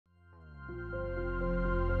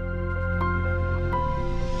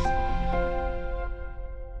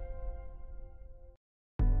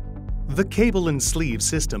The Cable&Sleeve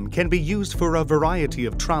system can be used for a variety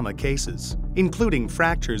of trauma cases, including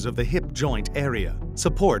fractures of the hip joint area,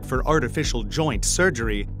 support for artificial joint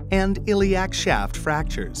surgery, and iliac shaft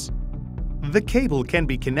fractures. The cable can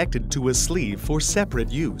be connected to a sleeve for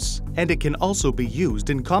separate use, and it can also be used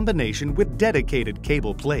in combination with dedicated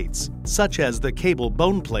cable plates, such as the cable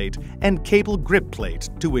bone plate and cable grip plate,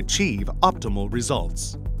 to achieve optimal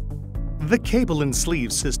results. The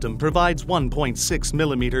Cable&Sleeve system provides 1.6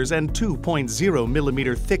 mm and 2.0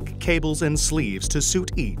 mm thick cables and sleeves to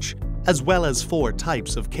suit each, as well as 4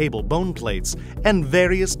 types of cable bone plates and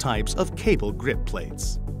various types of cable grip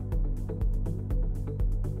plates.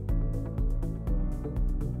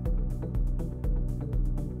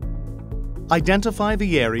 Identify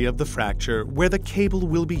the area of the fracture where the cable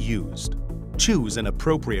will be used. Choose an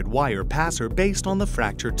appropriate wire passer based on the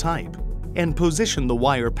fracture type, and position the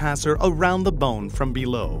wire passer around the bone from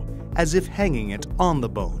below, as if hanging it on the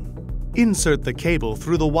bone. Insert the cable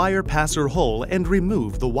through the wire passer hole and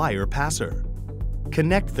remove the wire passer.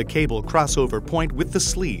 Connect the cable crossover point with the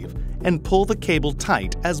sleeve and pull the cable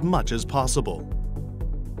tight as much as possible.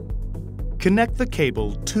 Connect the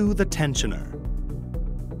cable to the tensioner.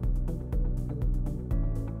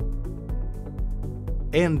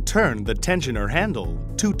 And turn the tensioner handle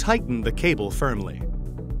to tighten the cable firmly.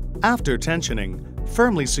 After tensioning,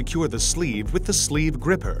 firmly secure the sleeve with the sleeve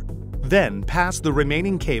gripper. Then pass the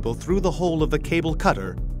remaining cable through the hole of the cable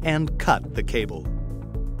cutter and cut the cable.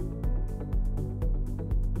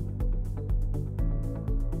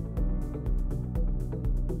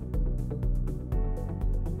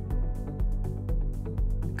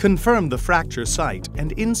 Confirm the fracture site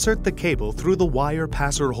and insert the cable through the wire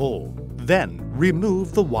passer hole. Then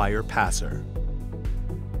remove the wire passer.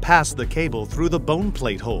 Pass the cable through the bone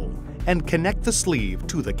plate hole and connect the sleeve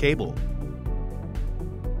to the cable.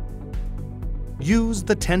 Use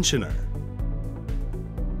the tensioner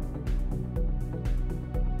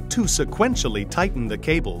to sequentially tighten the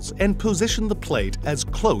cables and position the plate as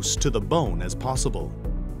close to the bone as possible.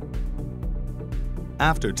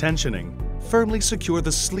 After tensioning, firmly secure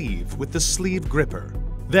the sleeve with the sleeve gripper.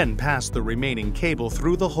 Then pass the remaining cable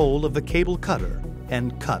through the hole of the cable cutter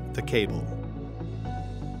and cut the cable.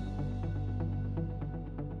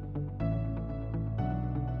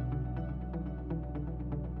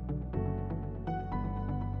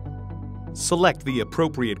 Select the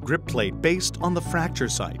appropriate grip plate based on the fracture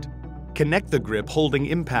site. Connect the grip holding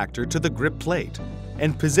impactor to the grip plate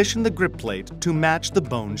and position the grip plate to match the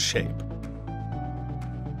bone shape.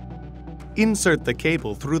 Insert the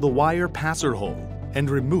cable through the wire passer hole and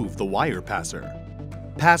remove the wire passer.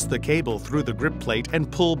 Pass the cable through the grip plate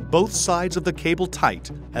and pull both sides of the cable tight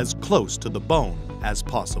as close to the bone as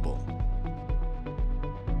possible.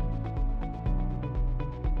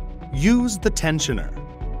 Use the tensioner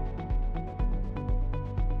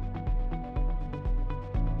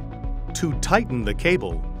to tighten the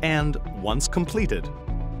cable and, once completed,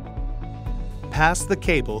 pass the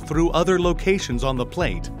cable through other locations on the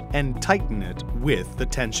plate and tighten it with the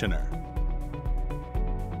tensioner.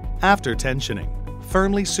 After tensioning,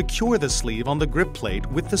 firmly secure the sleeve on the grip plate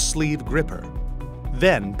with the sleeve gripper.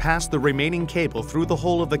 Then pass the remaining cable through the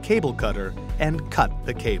hole of the cable cutter and cut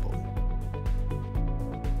the cable.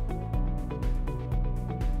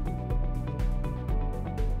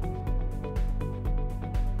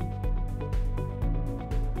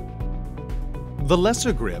 The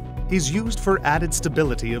lesser grip is used for added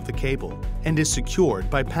stability of the cable and is secured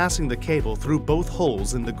by passing the cable through both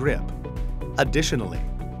holes in the grip. Additionally,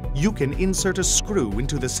 you can insert a screw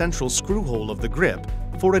into the central screw hole of the grip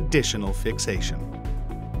for additional fixation.